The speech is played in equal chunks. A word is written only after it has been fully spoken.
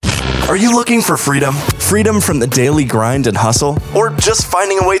Are you looking for freedom? Freedom from the daily grind and hustle? Or just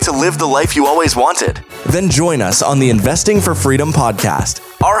finding a way to live the life you always wanted? Then join us on the Investing for Freedom podcast.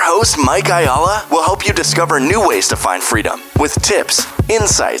 Our host, Mike Ayala, will help you discover new ways to find freedom with tips,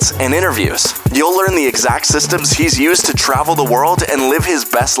 insights, and interviews. You'll learn the exact systems he's used to travel the world and live his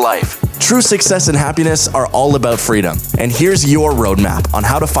best life. True success and happiness are all about freedom. And here's your roadmap on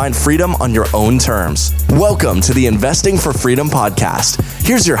how to find freedom on your own terms. Welcome to the Investing for Freedom podcast.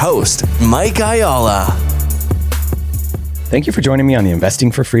 Here's your host, Mike Ayala. Thank you for joining me on the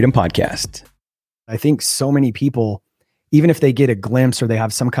Investing for Freedom podcast. I think so many people, even if they get a glimpse or they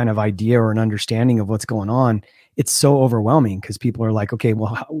have some kind of idea or an understanding of what's going on, it's so overwhelming because people are like, okay,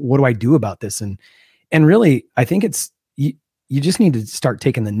 well, what do I do about this? And really, I think it's, you just need to start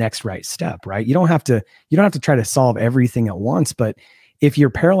taking the next right step, right? You don't have to try to solve everything at once, but if you're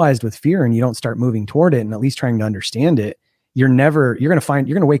paralyzed with fear and you don't start moving toward it and at least trying to understand it, you're going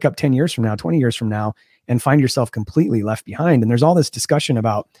to wake up 10 years from now, 20 years from now, and find yourself completely left behind. And there's all this discussion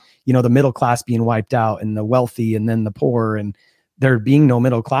about, the middle class being wiped out and the wealthy and then the poor, and there being no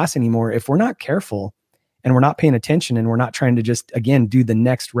middle class anymore. If we're not careful and we're not paying attention and we're not trying to just, again, do the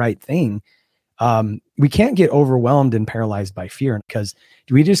next right thing, we can't get overwhelmed and paralyzed by fear, because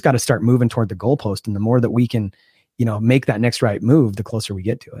we just got to start moving toward the goalpost. And the more that we can, make that next right move, the closer we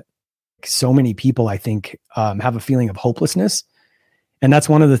get to it. So many people, I think, have a feeling of hopelessness. And that's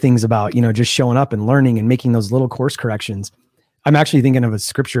one of the things about, just showing up and learning and making those little course corrections. I'm actually thinking of a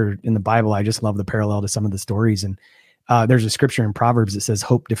scripture in the Bible. I just love the parallel to some of the stories. And there's a scripture in Proverbs that says,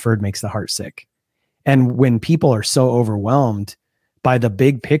 hope deferred makes the heart sick. And when people are so overwhelmed by the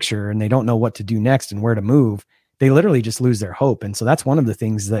big picture and they don't know what to do next and where to move, they literally just lose their hope. And so that's one of the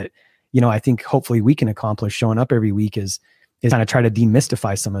things that, I think hopefully we can accomplish showing up every week is kind of try to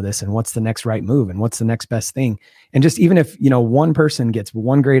demystify some of this and what's the next right move and what's the next best thing. And just even if, one person gets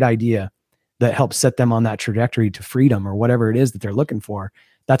one great idea that helps set them on that trajectory to freedom or whatever it is that they're looking for,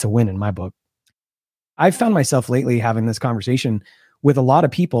 that's a win in my book. I've found myself lately having this conversation with a lot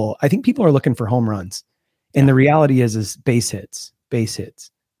of people. I think people are looking for home runs. And the reality is base hits.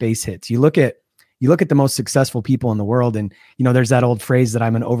 You look at the most successful people in the world, and there's that old phrase that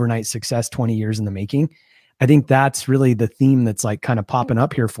I'm an overnight success, 20 years in the making. I think that's really the theme that's like kind of popping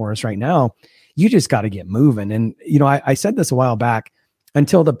up here for us right now. You just got to get moving. And I said this a while back,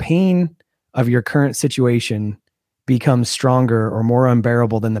 until the pain of your current situation becomes stronger or more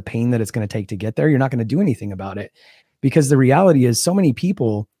unbearable than the pain that it's going to take to get there, you're not going to do anything about it. Because the reality is so many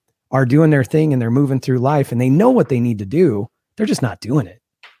people are doing their thing and they're moving through life and they know what they need to do. They're just not doing it.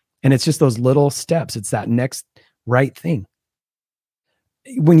 And it's just those little steps. It's that next right thing.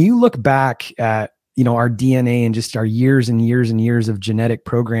 When you look back at, our DNA and just our years and years and years of genetic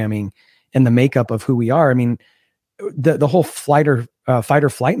programming and the makeup of who we are, I mean, the whole fight or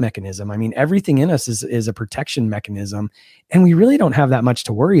flight mechanism, I mean, everything in us is a protection mechanism. And we really don't have that much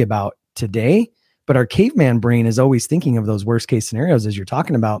to worry about today. But our caveman brain is always thinking of those worst case scenarios, as you're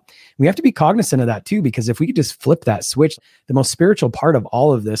talking about. We have to be cognizant of that too, because if we could just flip that switch, the most spiritual part of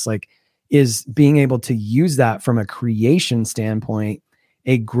all of this, is being able to use that from a creation standpoint,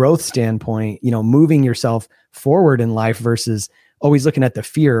 a growth standpoint, moving yourself forward in life versus always looking at the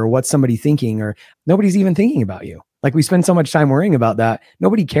fear or what's somebody thinking, or nobody's even thinking about you. Like, we spend so much time worrying about that.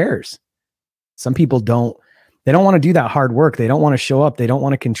 Nobody cares. Some people don't want to do that hard work. They don't want to show up. They don't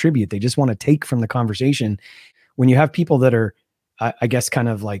want to contribute. They just want to take from the conversation. When you have people that are, I guess, kind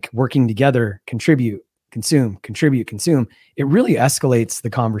of like working together, contribute, consume, it really escalates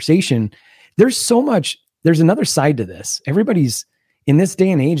the conversation. There's another side to this. Everybody's in this day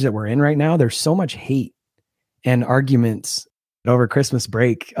and age that we're in right now. There's so much hate and arguments over Christmas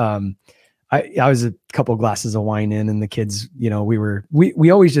break. I was a couple of glasses of wine in, and the kids, we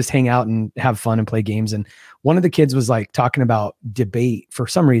always just hang out and have fun and play games. And one of the kids was like talking about debate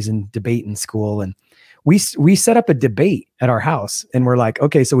in school. And we set up a debate at our house, and we're like,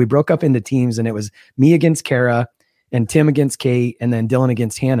 okay, so we broke up into teams, and it was me against Kara and Tim against Kate, and then Dylan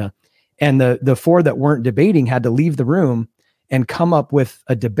against Hannah. And the four that weren't debating had to leave the room and come up with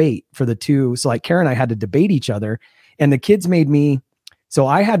a debate for the two. So like Kara and I had to debate each other, and the kids made me. So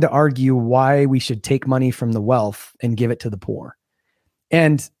I had to argue why we should take money from the wealth and give it to the poor.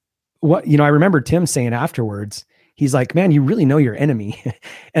 And I remember Tim saying afterwards, he's like, man, you really know your enemy.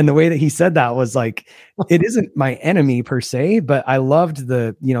 And the way that he said that was like, it isn't my enemy per se, but I loved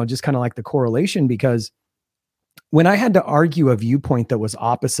the, just kind of like the correlation, because when I had to argue a viewpoint that was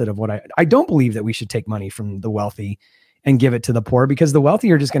opposite of what I don't believe that we should take money from the wealthy and give it to the poor, because the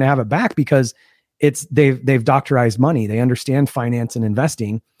wealthy are just going to have it back because they've doctorized money. They understand finance and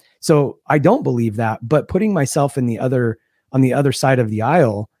investing. So I don't believe that, but putting myself on the other side of the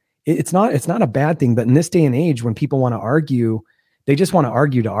aisle it's not a bad thing. But in this day and age, when people want to argue, they just want to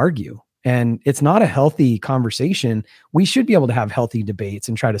argue. And it's not a healthy conversation. We should be able to have healthy debates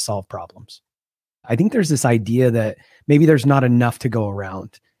and try to solve problems. I think there's this idea that maybe there's not enough to go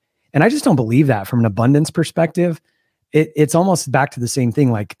around. And I just don't believe that from an abundance perspective. It's almost back to the same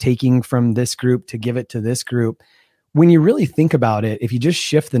thing, like taking from this group to give it to this group. When you really think about it, if you just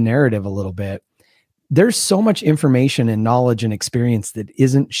shift the narrative a little bit, there's so much information and knowledge and experience that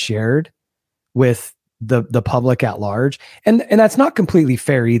isn't shared with the public at large. And that's not completely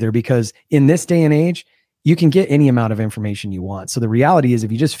fair either, because in this day and age, you can get any amount of information you want. So the reality is,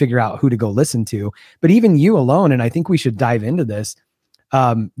 if you just figure out who to go listen to, but even you alone, and I think we should dive into this,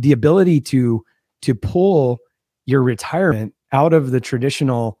 the ability to pull your retirement out of the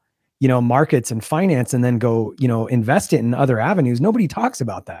traditional, markets and finance and then go, invest it in other avenues. Nobody talks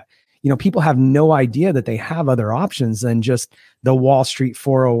about that. People have no idea that they have other options than just the Wall Street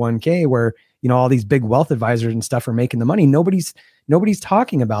 401k where, all these big wealth advisors and stuff are making the money. Nobody's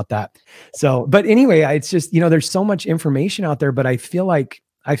talking about that. So, but anyway, it's just, there's so much information out there, but I feel like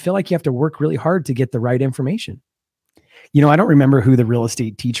you have to work really hard to get the right information. I don't remember who the real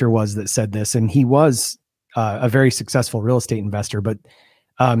estate teacher was that said this, and he was a very successful real estate investor, but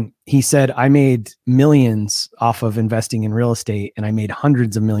he said, I made millions off of investing in real estate, and I made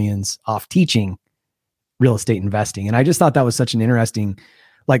hundreds of millions off teaching real estate investing. And I just thought that was such an interesting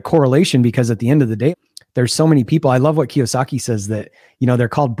correlation, because at the end of the day, there's so many people. I love what Kiyosaki says, that, they're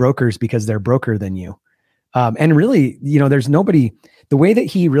called brokers because they're broker than you. And really, there's nobody, the way that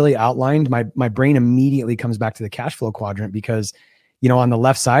he really outlined, my brain immediately comes back to the cash flow quadrant, because, on the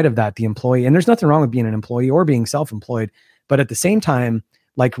left side of that, the employee, and there's nothing wrong with being an employee or being self-employed, but at the same time,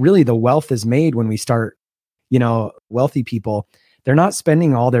 really the wealth is made when we start, wealthy people, they're not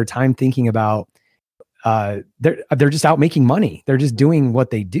spending all their time thinking about, they're just out making money. They're just doing what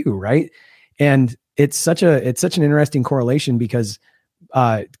they do. Right. And it's such an interesting correlation, because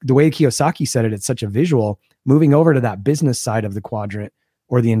the way Kiyosaki said it, it's such a visual. Moving over to that business side of the quadrant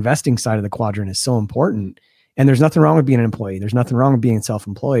or the investing side of the quadrant is so important. And there's nothing wrong with being an employee. There's nothing wrong with being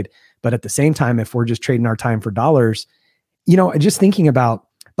self-employed. But at the same time, if we're just trading our time for dollars, just thinking about,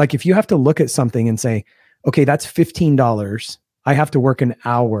 if you have to look at something and say, okay, that's $15. I have to work an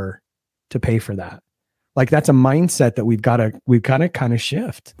hour to pay for that. That's a mindset that we've got to kind of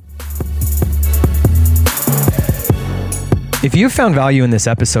shift. If you've found value in this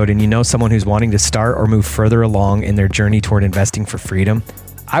episode and you know someone who's wanting to start or move further along in their journey toward investing for freedom,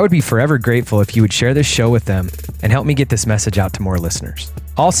 I would be forever grateful if you would share this show with them and help me get this message out to more listeners.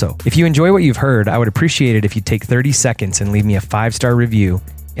 Also, if you enjoy what you've heard, I would appreciate it if you take 30 seconds and leave me a 5-star review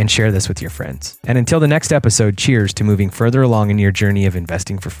and share this with your friends. And until the next episode, cheers to moving further along in your journey of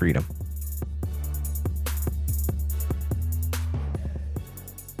investing for freedom.